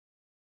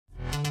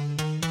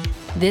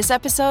This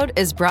episode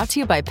is brought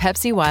to you by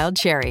Pepsi Wild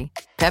Cherry.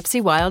 Pepsi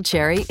Wild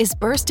Cherry is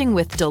bursting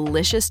with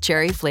delicious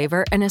cherry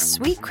flavor and a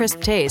sweet,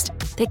 crisp taste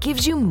that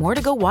gives you more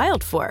to go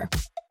wild for.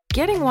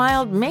 Getting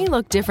wild may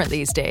look different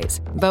these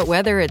days, but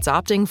whether it's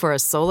opting for a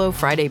solo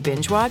Friday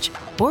binge watch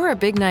or a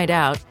big night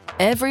out,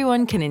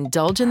 everyone can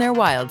indulge in their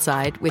wild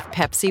side with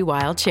Pepsi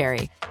Wild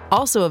Cherry.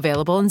 Also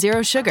available in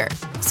Zero Sugar.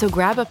 So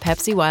grab a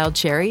Pepsi Wild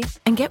Cherry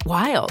and get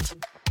wild.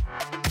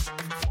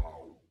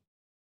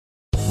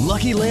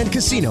 Lucky Land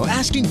Casino,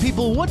 asking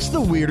people, what's the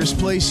weirdest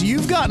place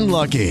you've gotten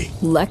lucky?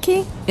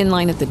 Lucky? In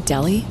line at the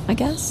deli, I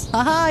guess?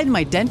 Aha, in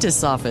my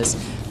dentist's office.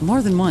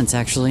 More than once,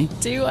 actually.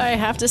 Do I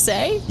have to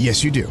say?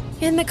 Yes, you do.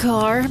 In the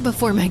car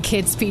before my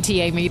kids'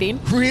 PTA meeting.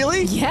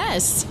 Really?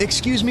 Yes.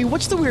 Excuse me,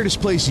 what's the weirdest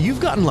place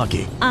you've gotten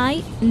lucky?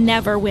 I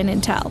never win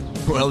and tell.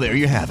 Well, there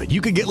you have it.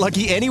 You can get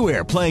lucky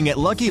anywhere, playing at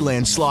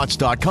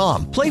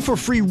LuckyLandSlots.com. Play for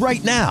free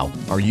right now.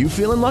 Are you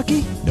feeling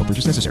lucky? No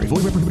purchase necessary.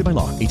 Void where prohibited by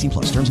law. 18+.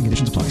 Terms and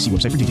conditions apply. See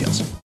website for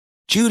details.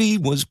 Judy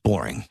was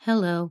boring.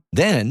 Hello.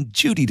 Then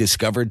Judy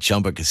discovered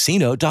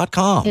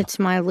ChumbaCasino.com. It's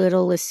my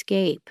little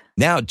escape.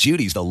 Now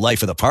Judy's the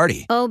life of the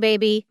party. Oh,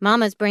 baby,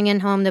 mama's bringing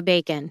home the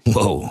bacon.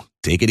 Whoa,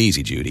 take it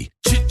easy, Judy.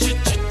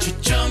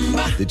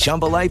 The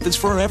Chumba life is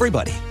for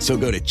everybody. So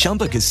go to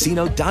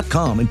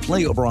ChumbaCasino.com and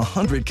play over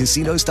 100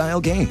 casino-style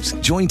games.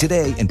 Join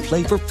today and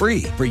play for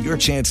free for your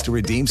chance to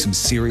redeem some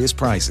serious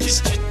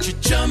prizes.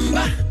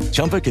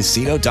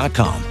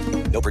 ChumbaCasino.com.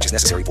 No purchase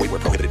necessary. Void where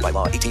prohibited by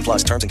law.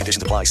 18+. Terms and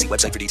conditions apply. See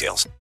website for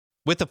details.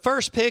 With the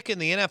first pick in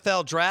the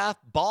NFL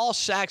draft, Ball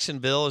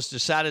Saxonville has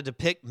decided to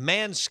pick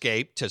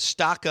Manscaped to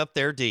stock up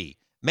their D.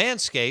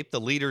 Manscaped, the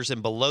leaders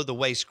in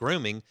below-the-waist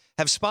grooming,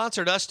 have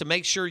sponsored us to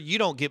make sure you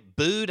don't get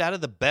booed out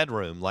of the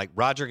bedroom like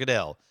Roger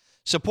Goodell.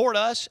 Support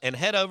us and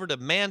head over to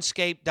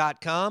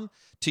manscaped.com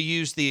to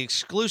use the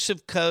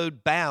exclusive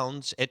code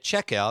BOUNDS at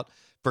checkout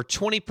for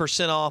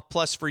 20% off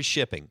plus free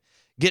shipping.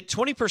 Get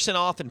 20%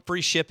 off and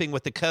free shipping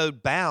with the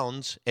code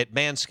BOUNDS at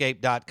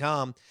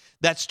manscaped.com.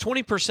 That's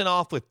 20%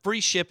 off with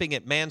free shipping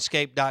at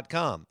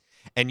manscaped.com.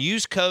 And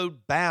use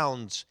code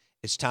BOUNDS.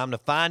 It's time to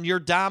find your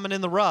diamond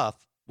in the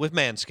rough with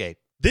Manscaped.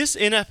 This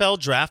NFL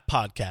Draft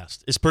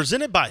Podcast is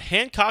presented by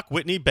Hancock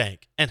Whitney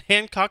Bank and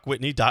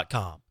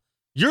HancockWhitney.com.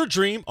 Your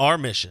dream, our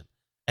mission.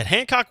 At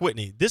Hancock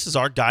Whitney, this is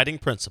our guiding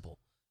principle.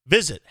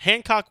 Visit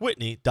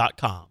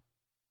HancockWhitney.com.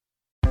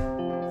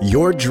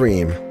 Your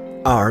dream,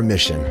 our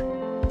mission.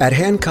 At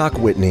Hancock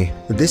Whitney,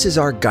 this is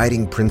our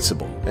guiding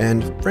principle,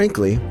 and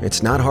frankly,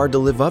 it's not hard to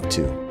live up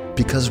to,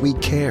 because we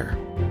care.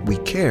 We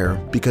care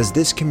because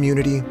this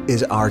community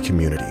is our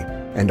community,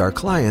 and our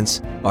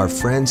clients, our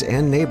friends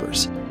and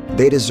neighbors,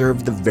 they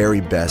deserve the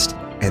very best,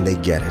 and they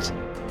get it.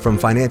 From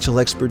financial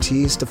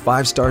expertise to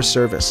 5-star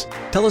service,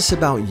 tell us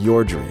about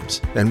your dreams,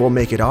 and we'll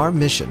make it our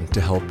mission to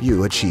help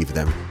you achieve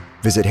them.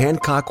 Visit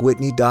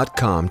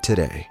HancockWhitney.com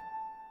today.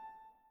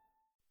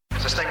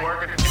 Is this thing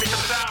working? Give me some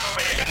sound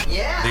over here.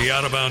 Yeah. The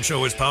Out of Bounds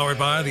Show is powered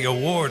by the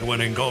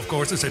award-winning golf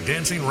courses at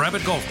Dancing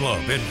Rabbit Golf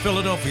Club in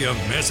Philadelphia,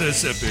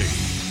 Mississippi.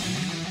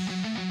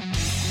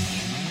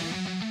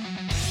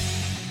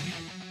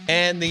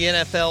 And the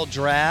NFL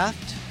Draft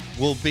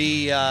will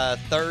be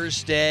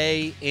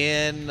Thursday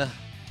in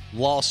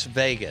Las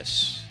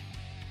Vegas,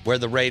 where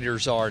the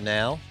Raiders are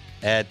now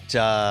at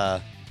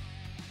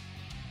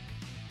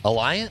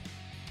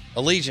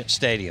Allegiant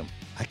Stadium.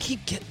 I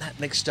keep getting that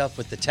mixed up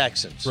with the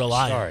Texans.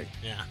 Reliant. Sorry.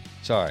 Yeah.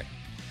 Sorry.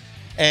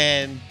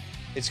 And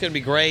it's going to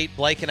be great.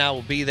 Blake and I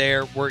will be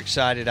there. We're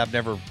excited. I've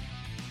been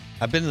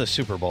to the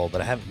Super Bowl,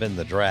 but I haven't been to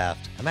the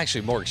draft. I'm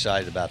actually more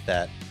excited about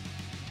that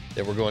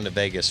we're going to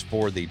Vegas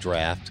for the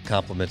draft.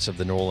 Compliments of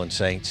the New Orleans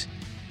Saints.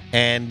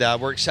 And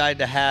we're excited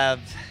to have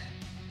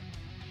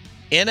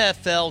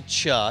NFL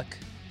Chuck,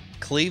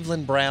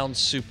 Cleveland Browns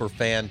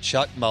superfan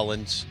Chuck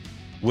Mullins,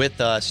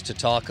 with us to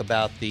talk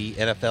about the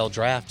NFL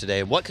draft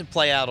today and what could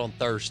play out on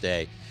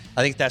Thursday.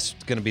 I think that's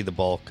going to be the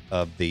bulk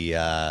of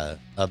the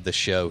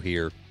show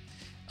here.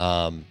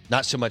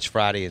 Not so much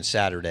Friday and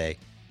Saturday,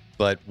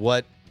 but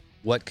what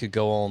could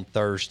go on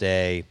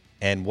Thursday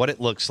and what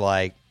it looks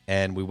like.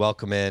 And we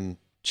welcome in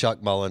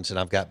Chuck Mullins, and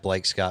I've got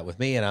Blake Scott with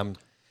me, and I'm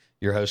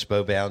your host,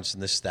 Bo Bounds,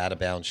 and this is the Out of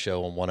Bounds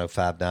Show on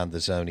 105.9 The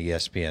Zone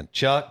ESPN.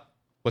 Chuck,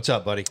 what's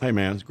up, buddy? Hey,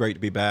 man, it's great to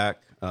be back.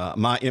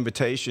 My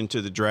invitation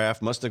to the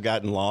draft must have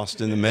gotten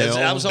lost in the mail.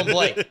 That was on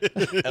Blake.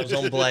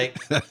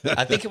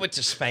 I think it went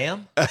to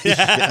spam.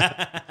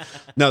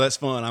 No, that's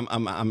fun.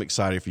 I'm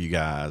excited for you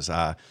guys.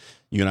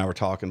 You and I were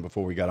talking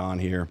before we got on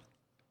here.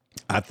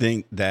 I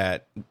think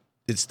that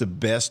it's the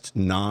best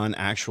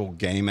non-actual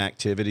game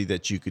activity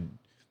that you could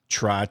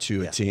try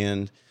to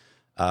attend.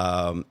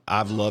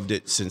 I've loved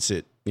it since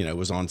it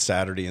was on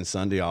Saturday and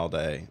Sunday all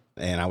day,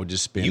 and I would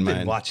just spend. You've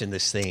been watching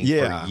this thing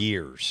for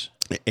years.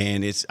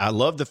 And I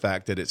love the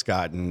fact that it's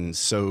gotten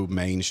so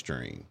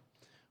mainstream,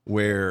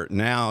 where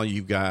now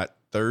you've got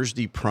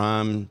Thursday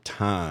prime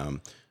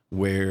time,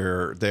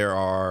 where there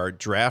are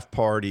draft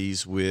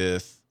parties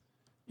with,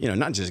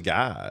 not just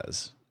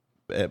guys,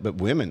 but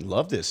women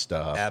love this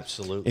stuff.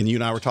 Absolutely. And you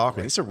and I were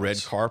talking. It's a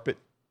red carpet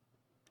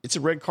it's a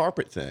red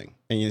carpet thing,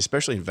 and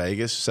especially in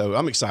Vegas. So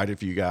I'm excited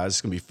for you guys.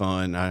 It's going to be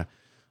fun. I'm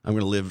going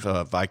to live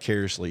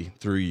vicariously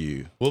through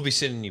you. We'll be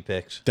sending you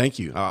pics. Thank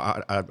you.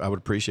 I would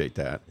appreciate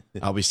that.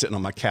 I'll be sitting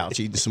on my couch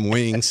eating some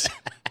wings.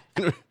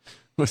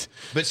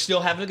 But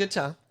still having a good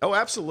time. Oh,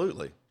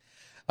 absolutely.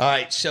 All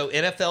right, so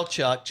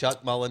NFL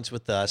Chuck Mullins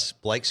with us,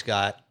 Blake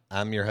Scott.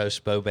 I'm your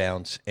host, Bo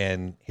Bounds,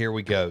 and here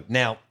we go.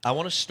 Now, I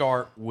want to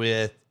start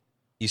with,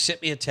 you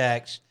sent me a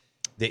text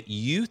that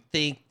you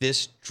think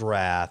this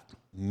draft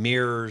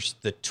mirrors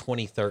the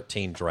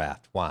 2013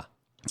 draft. Why?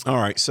 All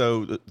right,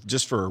 so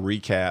just for a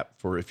recap,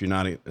 for if you're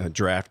not a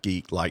draft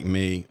geek like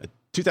me, a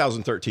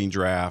 2013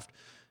 draft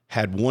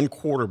had one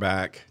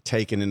quarterback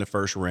taken in the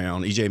first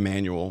round, E.J.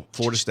 Manuel,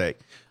 Florida State.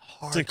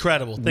 It's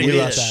incredible. Think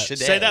about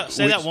that.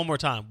 Say that one more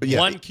time. Yeah,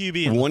 one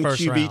QB in the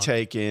first round. One QB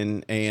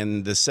taken,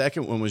 and the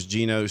second one was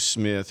Geno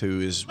Smith,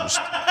 who is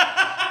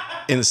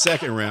in the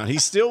second round.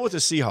 He's still with the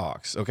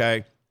Seahawks,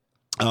 okay?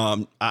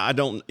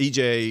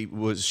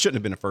 EJ shouldn't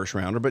have been a first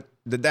rounder, but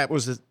that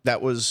was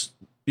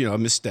a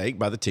mistake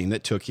by the team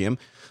that took him.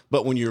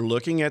 But when you're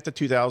looking at the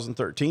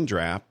 2013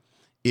 draft,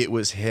 it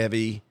was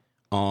heavy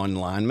on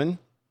linemen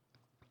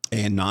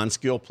and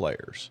non-skill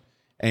players.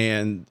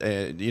 And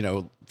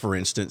for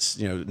instance,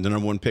 the number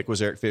one pick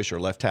was Eric Fisher,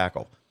 left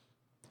tackle.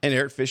 And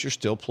Eric Fisher's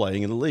still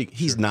playing in the league.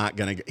 He's not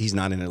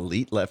an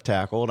elite left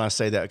tackle, and I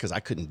say that because I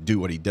couldn't do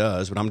what he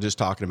does, but I'm just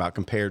talking about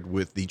compared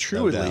with the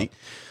true elite.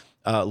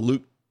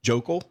 Luke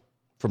Joeckel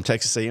from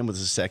Texas A&M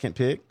was the second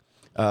pick.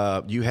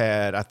 You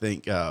had, I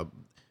think,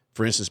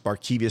 for instance,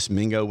 Barkevious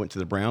Mingo went to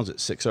the Browns at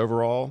 6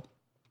 overall.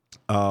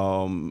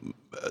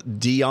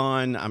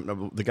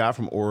 Dion, the guy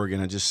from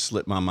Oregon, I just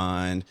slipped my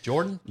mind.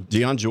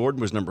 Dion Jordan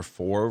was number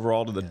 4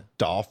 overall to the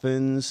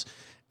Dolphins.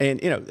 And,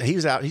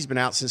 he's been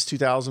out since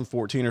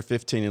 2014 or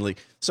 15 in the league.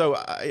 So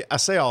I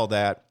say all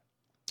that.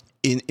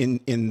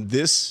 In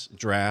this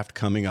draft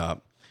coming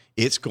up,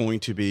 it's going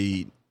to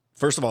be,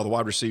 first of all, the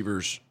wide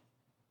receivers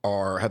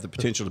have the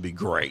potential to be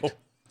great.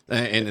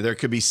 And there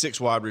could be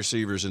 6 wide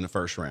receivers in the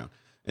first round.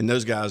 And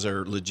those guys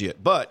are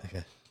legit. But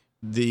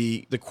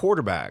the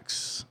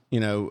quarterbacks,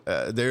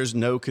 there's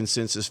no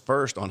consensus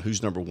first on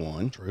who's number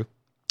 1. True.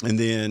 And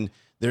then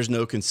there's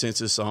no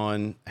consensus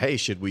on, hey,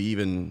 should we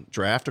even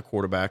draft a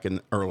quarterback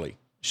early?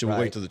 Should we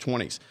wait to the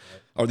 20s?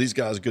 Are these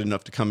guys good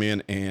enough to come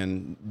in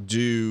and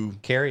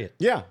carry it?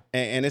 Yeah.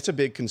 And it's a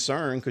big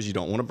concern because you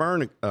don't want to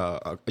burn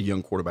a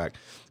young quarterback.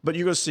 But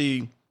you're going to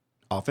see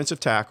offensive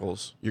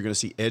tackles. You're going to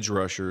see edge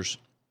rushers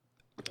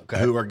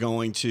who are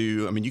going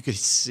to, you could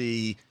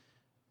see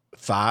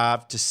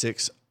 5 to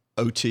 6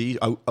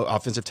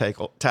 offensive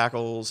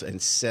tackles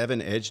and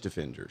 7 edge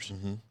defenders.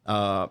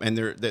 Mm-hmm. And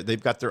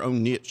they've got their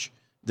own niche.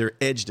 They're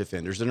edge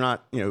defenders. They're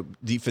not,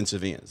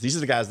 defensive ends. These are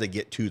the guys that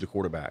get to the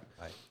quarterback.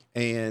 Right.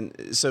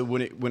 And so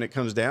when it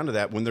comes down to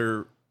that,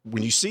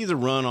 when you see the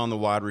run on the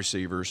wide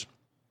receivers,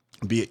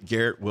 be it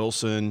Garrett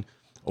Wilson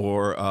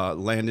or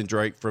Landon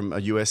Drake from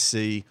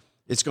USC,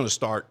 it's going to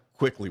start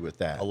quickly with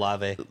that.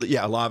 Olave.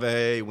 Yeah,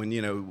 Olave,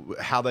 when,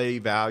 how they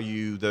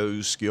value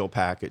those skill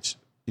package,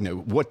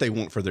 what they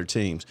want for their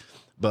teams.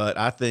 But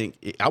I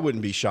think I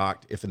wouldn't be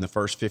shocked if in the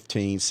first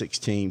 15,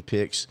 16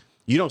 picks,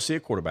 you don't see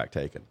a quarterback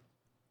taken.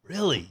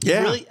 Really?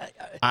 Yeah. Really?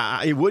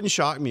 It wouldn't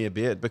shock me a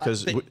bit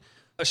because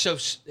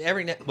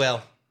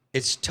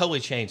it's totally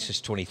changed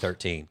since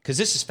 2013 because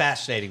this is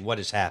fascinating what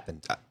has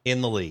happened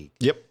in the league.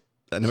 Yep.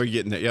 I know you're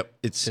getting that. Yep.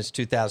 It's since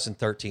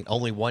 2013,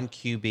 only 1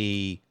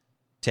 QB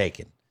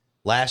taken.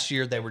 Last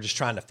year, they were just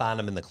trying to find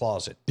them in the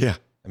closet. Yeah.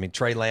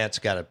 Trey Lance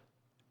got a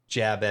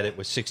jab at it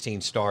with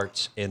 16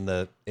 starts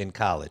in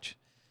college.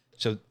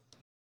 So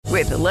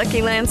with the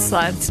Lucky Land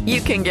Slots, you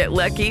can get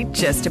lucky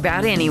just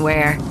about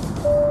anywhere.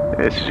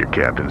 This is your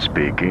captain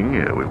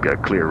speaking. We've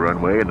got clear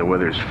runway and the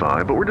weather's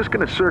fine, but we're just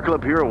going to circle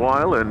up here a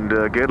while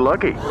and get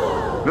lucky.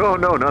 No,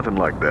 nothing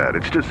like that.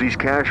 It's just these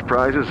cash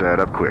prizes add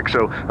up quick.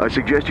 So I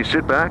suggest you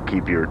sit back,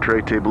 keep your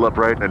tray table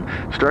upright, and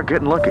start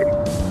getting lucky.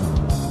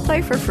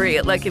 Play for free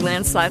at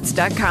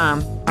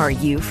LuckyLandSlots.com. Are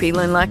you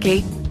feeling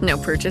lucky? No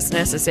purchase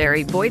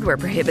necessary. Void where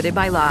prohibited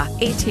by law.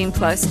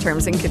 18+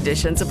 terms and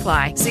conditions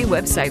apply. See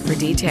website for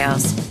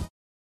details.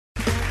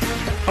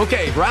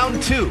 Okay,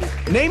 round 2.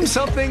 Name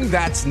something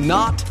that's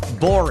not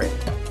boring.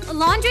 A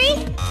laundry?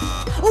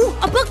 Ooh,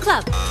 a book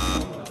club.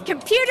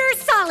 Computer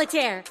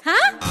solitaire,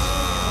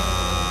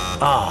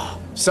 huh?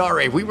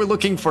 Sorry, we were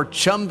looking for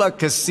Chumba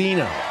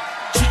Casino.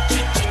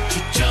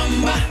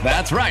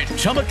 That's right.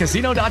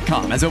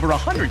 ChumbaCasino.com has over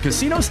 100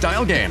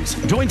 casino-style games.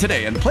 Join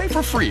today and play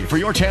for free for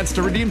your chance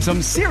to redeem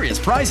some serious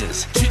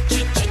prizes.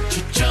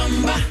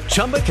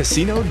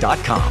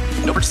 ChumbaCasino.com.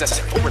 No purchase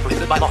necessary. Void where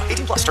prohibited by law.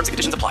 18+ terms and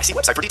conditions apply. See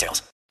website for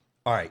details.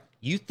 All right.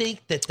 You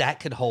think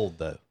that could hold,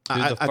 though?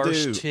 Through the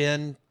first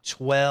 10,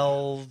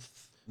 12,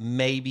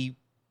 maybe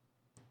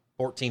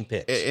 14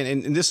 picks.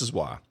 And this is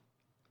why.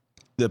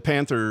 The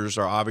Panthers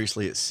are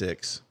obviously at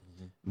 6.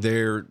 Mm-hmm.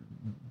 They're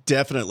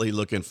definitely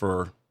looking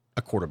for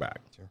a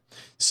quarterback. Sure.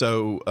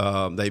 So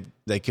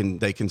they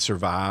can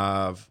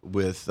survive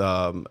with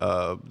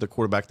the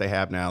quarterback they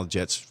have now,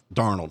 Jets,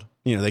 Darnold.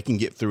 They can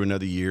get through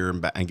another year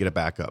and get a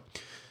backup.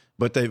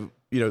 But they've,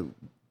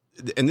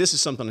 and this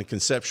is something that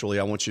conceptually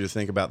I want you to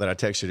think about that I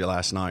texted you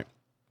last night.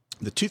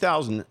 The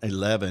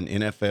 2011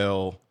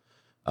 NFL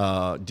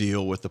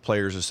deal with the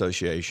Players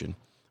Association,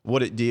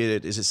 what it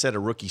did is it set a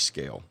rookie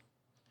scale,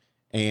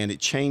 and it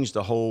changed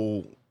the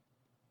whole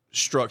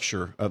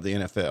structure of the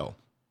NFL.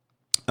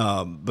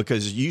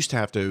 Because you used to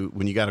have to,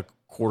 when you got a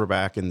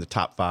quarterback in the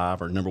top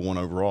 5 or number 1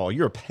 overall,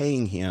 you're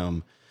paying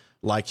him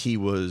like he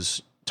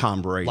was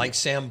Tom Brady, like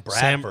Sam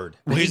Bradford.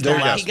 He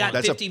got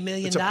 $50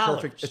 million.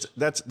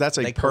 That's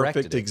a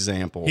perfect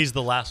example. He's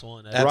the last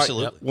one.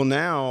 Absolutely. Right. Well,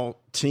 now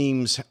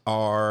teams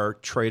are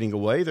trading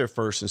away their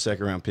first and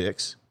second round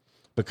picks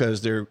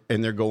because they're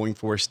going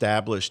for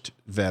established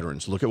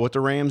veterans. Look at what the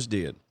Rams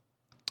did.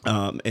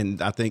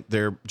 And I think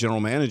their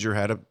general manager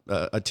had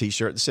a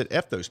T-shirt that said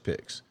 "F those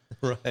picks."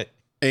 Right.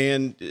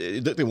 And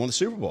they won the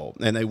Super Bowl.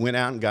 And they went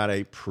out and got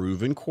a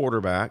proven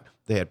quarterback.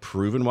 They had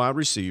proven wide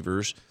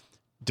receivers,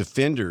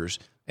 defenders.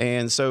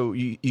 And so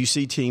you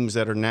see teams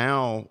that are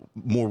now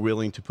more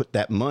willing to put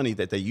that money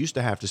that they used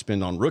to have to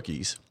spend on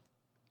rookies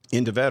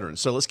into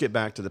veterans. So let's get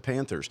back to the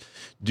Panthers.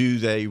 Do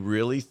they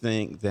really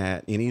think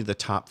that any of the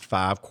top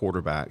 5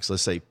 quarterbacks,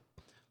 let's say,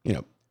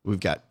 we've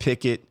got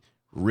Pickett,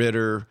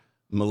 Ritter,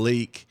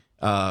 Malik,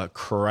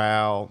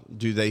 Corral,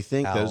 do they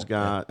think those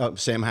guys,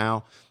 Sam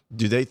Howell,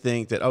 do they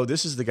think that,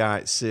 this is the guy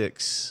at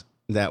 6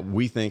 that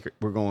we think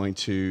we're going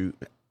to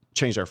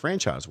change our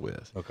franchise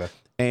with? Okay.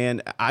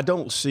 And I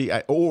don't see,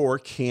 or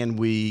can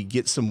we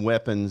get some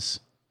weapons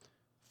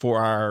for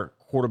our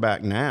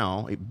quarterback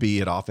now, be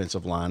it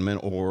offensive lineman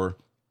or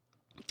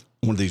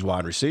one of these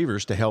wide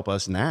receivers, to help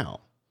us now?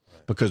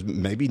 Because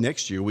maybe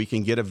next year we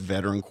can get a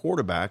veteran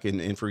quarterback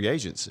in free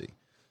agency.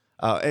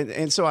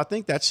 And so I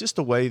think that's just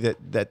the way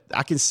that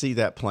I can see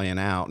that playing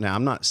out. Now,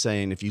 I'm not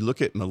saying, if you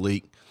look at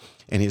Malik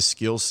and his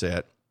skill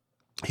set,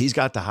 he's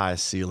got the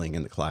highest ceiling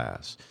in the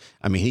class.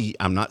 I mean,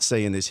 I'm not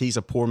saying this, he's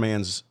a poor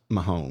man's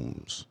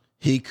Mahomes.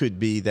 He could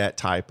be that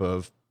type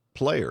of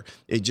player.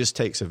 It just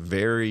takes a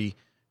very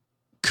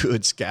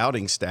good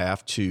scouting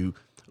staff to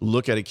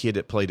look at a kid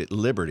that played at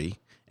Liberty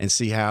and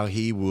see how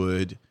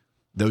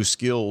those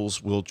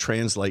skills will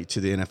translate to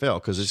the NFL,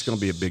 because it's going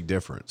to be a big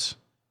difference.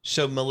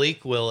 So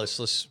Malik Willis,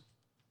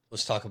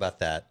 let's talk about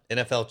that.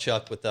 NFL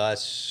Chuck with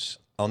us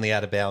on the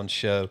Out of Bounds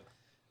show.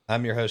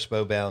 I'm your host,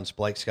 Bo Bounds.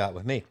 Blake Scott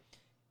with me.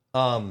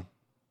 Mahomes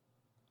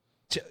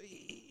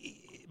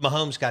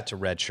got to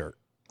redshirt.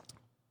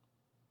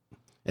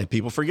 And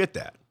people forget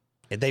that.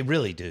 They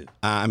really do.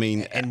 I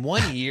mean, and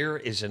 1 year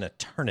is an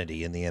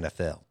eternity in the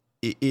NFL.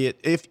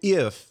 If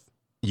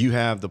you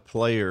have the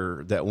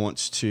player that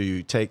wants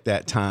to take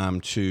that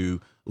time to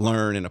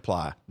learn and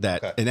apply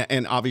that, okay.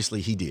 and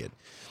obviously he did.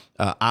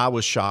 I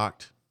was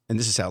shocked, and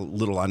this is how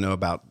little I know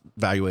about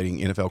evaluating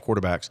NFL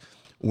quarterbacks,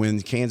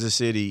 when Kansas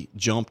City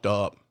jumped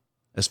up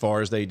as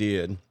far as they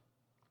did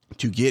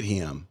to get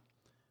him,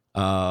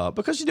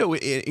 because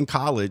in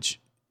college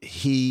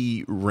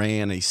he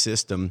ran a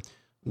system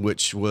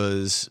which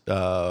was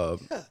running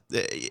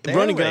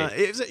gun.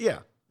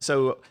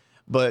 So,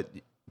 but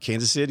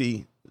Kansas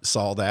City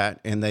saw that,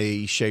 and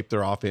they shaped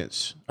their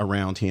offense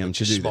around him which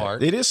to is do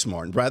smart. that. It is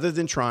smart. Rather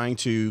than trying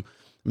to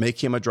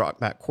make him a drop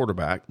back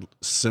quarterback,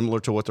 similar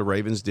to what the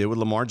Ravens did with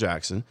Lamar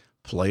Jackson,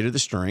 play to the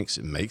strengths.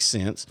 It makes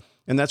sense,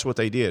 and that's what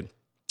they did.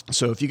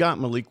 So if you got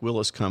Malik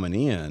Willis coming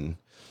in,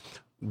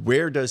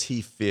 where does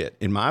he fit?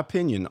 In my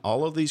opinion,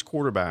 all of these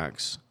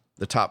quarterbacks,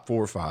 the top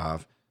 4 or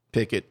 5,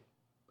 Pickett,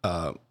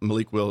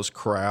 Malik Willis,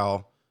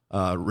 Corral,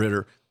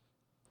 Ritter,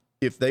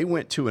 if they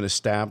went to an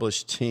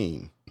established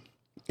team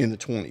in the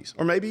 20s,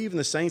 or maybe even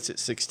the Saints at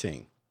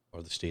 16,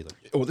 or the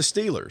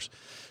Steelers,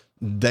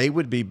 they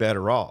would be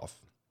better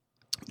off.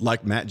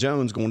 Like Matt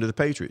Jones going to the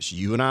Patriots.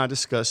 You and I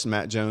discussed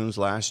Matt Jones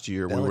last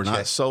year. We were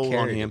not sold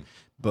on him,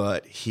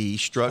 but he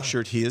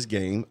structured his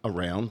game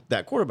around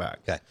that quarterback.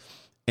 Okay.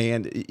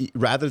 And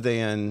rather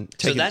than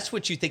so that's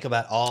what you think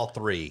about all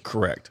 3.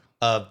 Correct.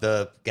 Of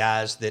the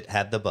guys that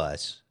had the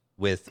buzz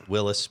with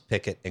Willis,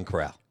 Pickett, and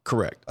Corral.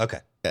 Correct. Okay.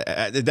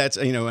 That's,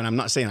 and I'm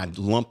not saying I'd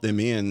lump them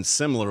in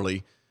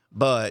similarly,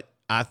 but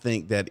I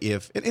think that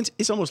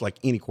it's almost like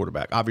any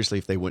quarterback. Obviously,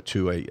 if they went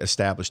to a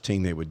established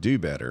team, they would do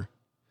better.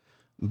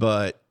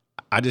 But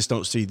I just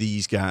don't see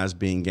these guys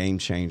being game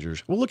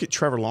changers. Well, look at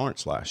Trevor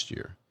Lawrence last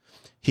year.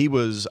 He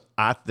was,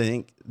 I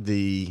think,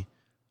 the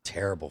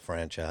terrible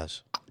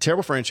franchise,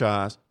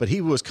 but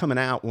he was coming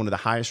out one of the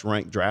highest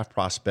ranked draft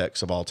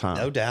prospects of all time.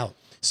 No doubt.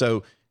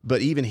 So,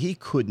 but even he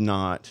could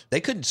not.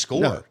 They couldn't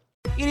score. No.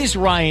 It is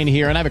Ryan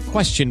here, and I have a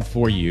question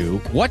for you.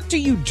 What do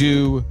you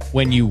do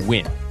when you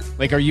win?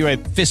 Like, are you a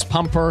fist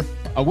pumper,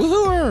 a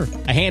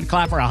woohooer, a hand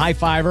clapper, a high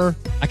fiver?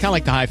 I kind of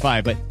like the high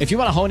five, but if you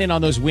want to hone in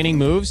on those winning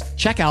moves,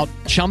 check out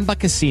Chumba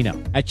Casino.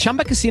 At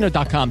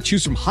ChumbaCasino.com,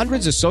 choose from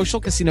hundreds of social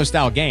casino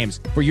style games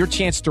for your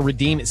chance to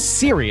redeem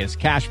serious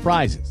cash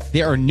prizes.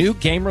 There are new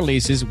game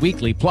releases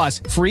weekly, plus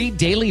free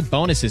daily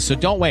bonuses. So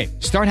don't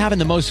wait. Start having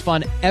the most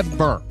fun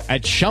ever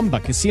at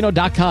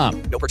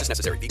ChumbaCasino.com. No purchase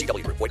necessary.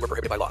 VGW Group. Void where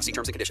prohibited by law. See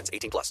terms and conditions.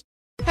 18+.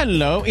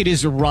 Hello, it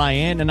is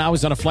Ryan, and I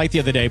was on a flight the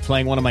other day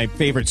playing one of my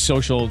favorite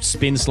social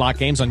spin slot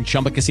games on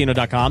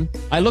ChumbaCasino.com.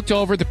 I looked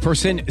over at the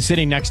person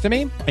sitting next to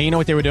me, and you know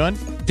what they were doing?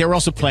 They were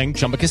also playing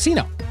Chumba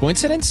Casino.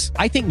 Coincidence?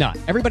 I think not.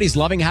 Everybody's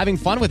loving having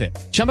fun with it.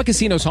 Chumba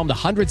Casino is home to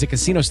hundreds of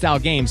casino-style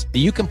games that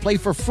you can play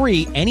for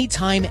free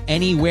anytime,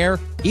 anywhere,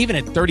 even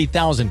at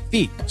 30,000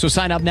 feet. So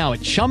sign up now at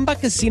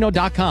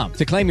ChumbaCasino.com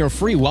to claim your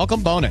free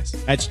welcome bonus.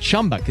 That's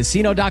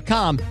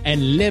ChumbaCasino.com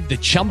and live the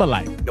Chumba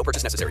life. No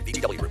purchase necessary.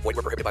 VGW Group. Void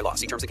where prohibited by law.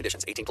 See terms and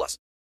conditions. 18+.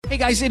 Hey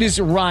guys, it is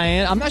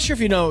Ryan. I'm not sure if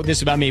you know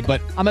this about me,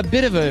 but I'm a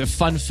bit of a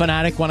fun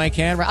fanatic when I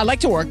can. I like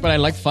to work, but I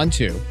like fun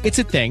too. It's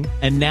a thing.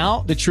 And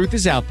now the truth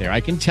is out there.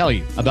 I can tell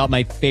you about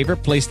my favorite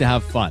place to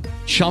have fun.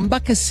 Chumba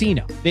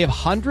Casino. They have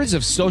hundreds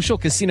of social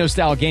casino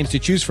style games to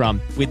choose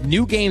from with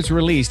new games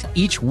released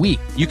each week.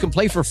 You can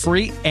play for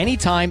free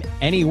anytime,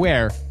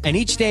 anywhere. And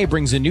each day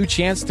brings a new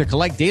chance to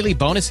collect daily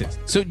bonuses.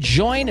 So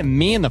join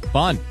me in the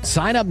fun.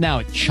 Sign up now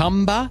at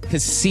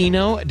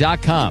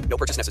ChumbaCasino.com. No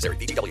purchase necessary.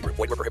 VGW Group.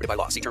 Void where prohibited by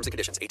law. See terms and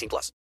conditions.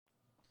 18+.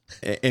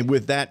 And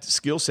with that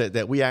skill set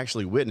that we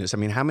actually witnessed, I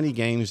mean, how many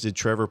games did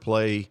Trevor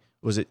play?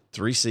 Was it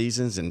 3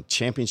 seasons and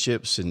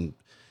championships? And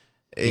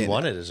he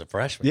won it as a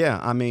freshman. Yeah,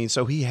 I mean,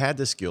 so he had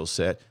the skill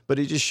set, but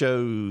it just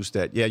shows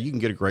that, yeah, you can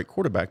get a great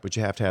quarterback, but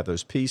you have to have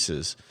those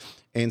pieces.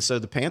 And so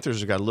the Panthers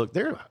have got to look,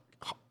 they're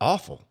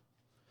awful.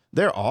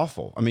 They're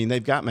awful. I mean,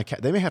 they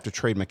may have to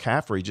trade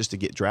McCaffrey just to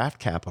get draft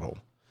capital.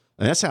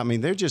 And that's how, I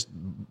mean, they're just,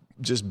 and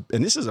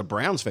this is a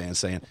Browns fan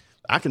saying,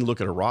 I can look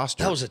at a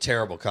roster. That was a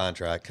terrible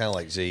contract, kind of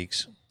like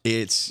Zeke's.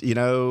 It's, you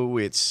know,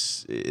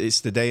 it's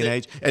the day and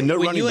age. And no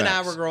running backs. When you and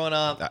I were growing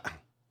up,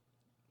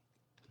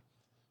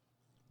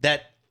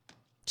 that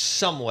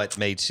somewhat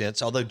made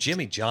sense. Although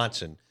Jimmy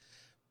Johnson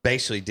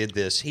basically did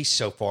this. He's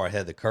so far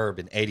ahead of the curve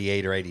in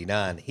 88 or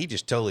 89. He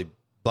just totally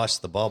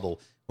bust the bubble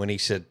when he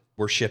said,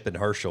 we're shipping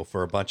Herschel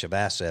for a bunch of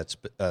assets,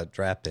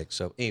 draft picks.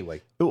 So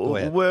anyway, go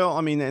ahead. Well,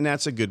 I mean, and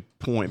that's a good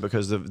point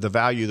because the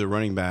value of the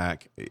running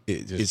back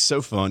is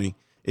so funny.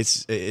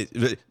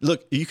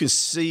 Look, you can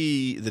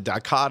see the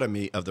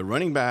dichotomy of the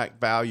running back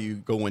value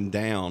going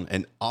down,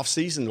 and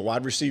off-season the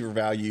wide receiver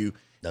value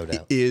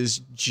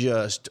is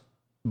just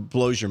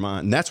blows your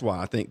mind. And that's why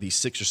I think these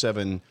 6 or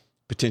 7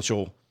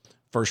 potential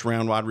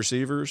first-round wide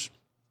receivers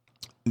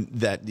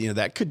that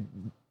could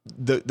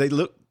they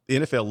look. The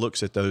NFL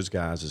looks at those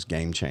guys as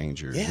game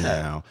changers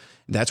now.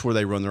 That's where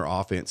they run their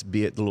offense,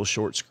 be it the little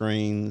short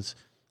screens.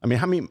 I mean,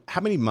 how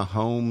many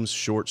Mahomes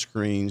short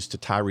screens to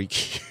Tyreek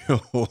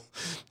Hill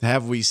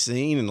have we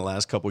seen in the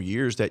last couple of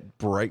years that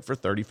break for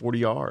 30, 40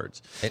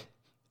 yards?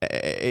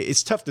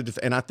 It's tough to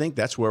defend, and I think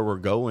that's where we're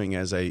going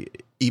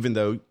even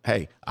though,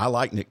 hey, I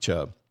like Nick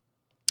Chubb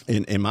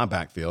in my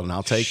backfield, and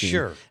I'll take him.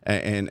 Sure.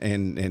 And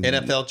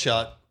NFL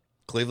Chuck,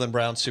 Cleveland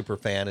Browns super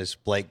fan, as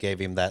Blake gave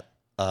him that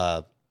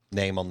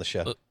name on the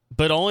show.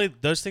 But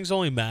those things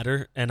only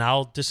matter, and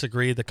I'll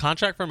disagree. The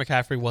contract for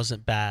McCaffrey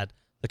wasn't bad.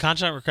 The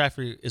contract for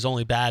McCaffrey is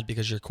only bad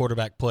because your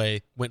quarterback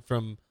play went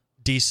from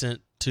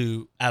decent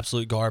to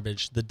absolute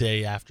garbage the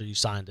day after you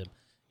signed him.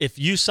 If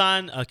you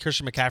sign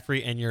Christian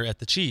McCaffrey and you're at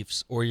the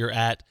Chiefs, or you're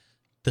at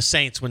the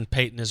Saints when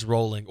Peyton is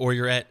rolling, or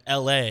you're at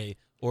L.A.,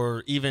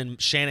 or even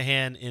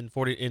Shanahan in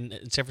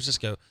San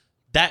Francisco,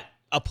 that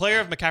a player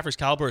of McCaffrey's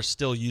caliber is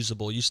still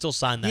usable. You still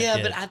sign that kid.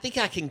 Yeah, but I think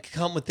I can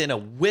come within a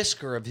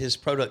whisker of his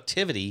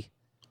productivity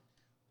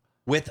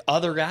with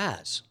other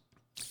guys.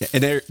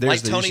 And there's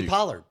like the Tony issue.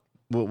 Pollard.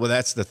 Well,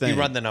 that's the thing. You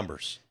run the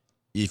numbers.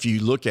 If you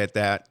look at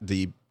that,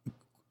 NFL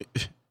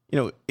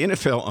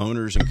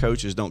owners and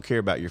coaches don't care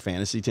about your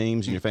fantasy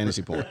teams and your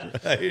fantasy points.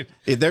 Right.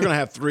 If they're going to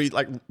have 3,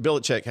 like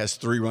Belichick has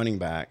 3 running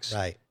backs,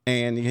 right?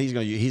 And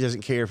he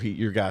doesn't care if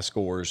your guy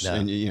scores, No.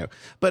 and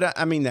But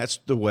I mean, that's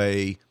the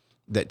way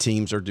that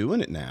teams are doing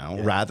it now,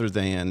 rather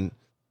than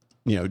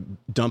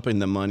dumping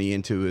the money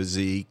into a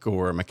Zeke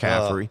or a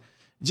McCaffrey.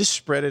 Just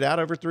spread it out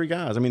over 3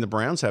 guys. I mean, the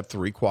Browns have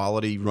 3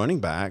 quality running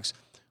backs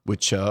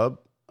with Chubb,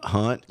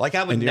 Hunt. Like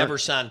I would never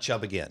sign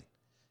Chubb again.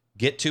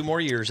 Get 2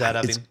 more years out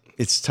of him.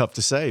 It's tough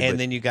to say, and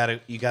then you got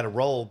to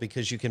roll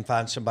because you can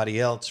find somebody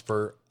else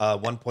for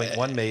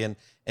 $1.1 million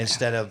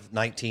instead of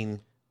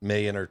 $19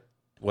 million or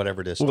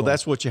whatever it is. Well,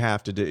 that's what you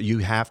have to do. You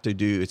have to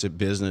do. It's a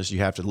business. You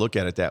have to look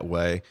at it that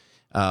way.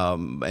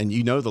 And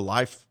the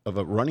life of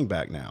a running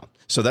back now.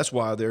 So that's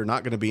why there are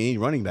not going to be any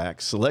running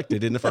backs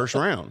selected in the first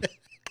round.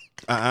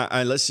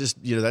 Let's just,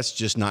 that's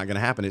just not going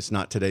to happen. It's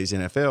not today's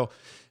NFL.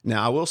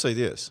 Now, I will say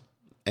this,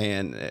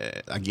 and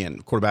again,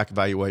 quarterback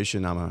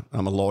evaluation. I'm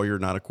a lawyer,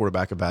 not a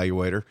quarterback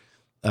evaluator,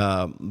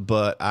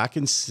 but I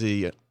can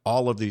see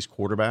all of these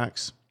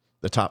quarterbacks,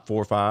 the top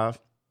 4 or 5,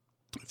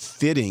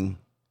 fitting,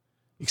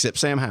 except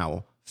Sam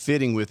Howell,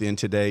 fitting within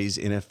today's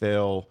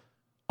NFL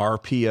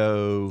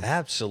RPO.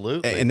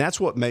 Absolutely, and that's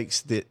what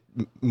makes it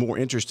more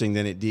interesting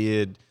than it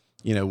did.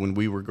 When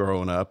we were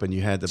growing up and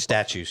you had the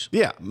statues.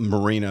 Yeah,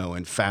 Marino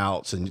and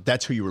Fouts, and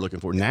that's who you were looking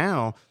for.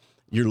 Now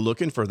you're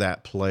looking for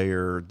that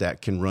player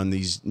that can run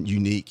these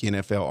unique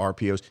NFL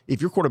RPOs. If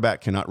your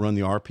quarterback cannot run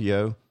the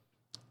RPO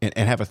and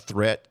have a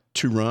threat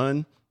to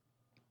run,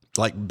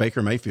 like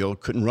Baker Mayfield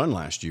couldn't run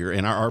last year,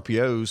 and our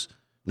RPOs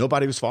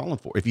nobody was falling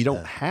for. If you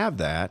don't have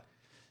that,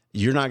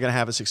 you're not going to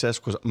have a success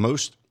because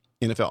most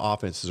NFL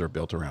offenses are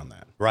built around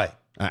that. Right.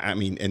 I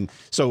mean, and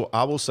so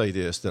I will say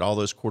this, that all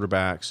those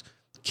quarterbacks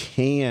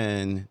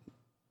can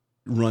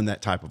run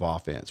that type of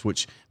offense,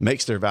 which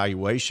makes their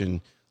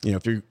evaluation,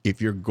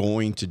 if you're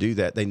going to do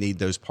that, they need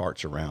those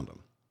parts around them.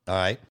 All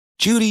right.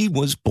 Judy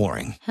was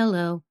boring.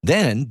 Hello.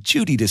 Then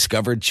Judy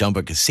discovered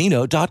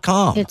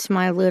ChumbaCasino.com. It's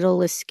my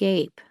little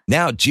escape.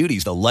 Now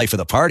Judy's the life of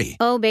the party.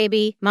 Oh,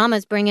 baby,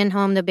 mama's bringing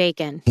home the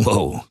bacon.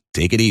 Whoa,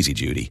 take it easy,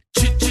 Judy.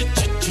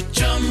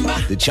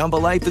 The Chumba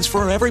life is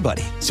for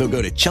everybody. So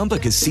go to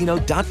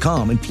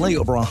ChumbaCasino.com and play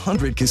over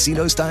 100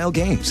 casino-style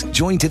games.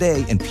 Join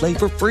today and play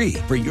for free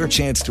for your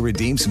chance to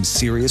redeem some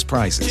serious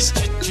prizes.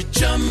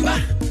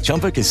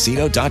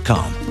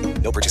 ChumbaCasino.com.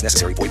 No purchase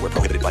necessary. Void where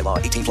prohibited by law.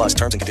 18 plus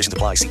terms and conditions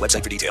apply. See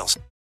website for details.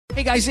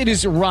 Hey guys, it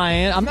is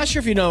Ryan. I'm not sure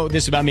if you know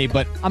this about me,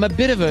 but I'm a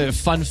bit of a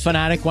fun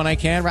fanatic when I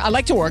can. I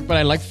like to work, but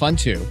I like fun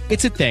too.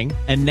 It's a thing.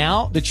 And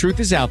now the truth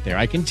is out there.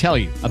 I can tell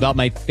you about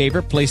my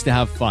favorite place to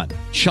have fun.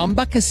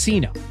 Chumba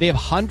Casino. They have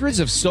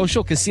hundreds of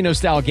social casino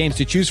style games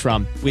to choose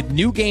from with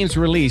new games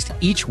released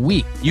each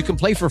week. You can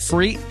play for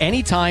free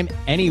anytime,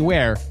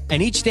 anywhere.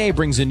 And each day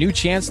brings a new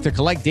chance to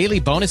collect daily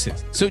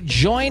bonuses. So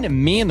join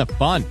me in the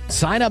fun.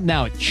 Sign up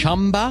now at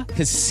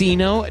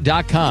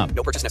ChumbaCasino.com.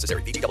 No purchase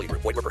necessary. VGW.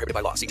 Void where prohibited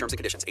by law. See terms and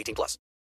conditions. 18 plus.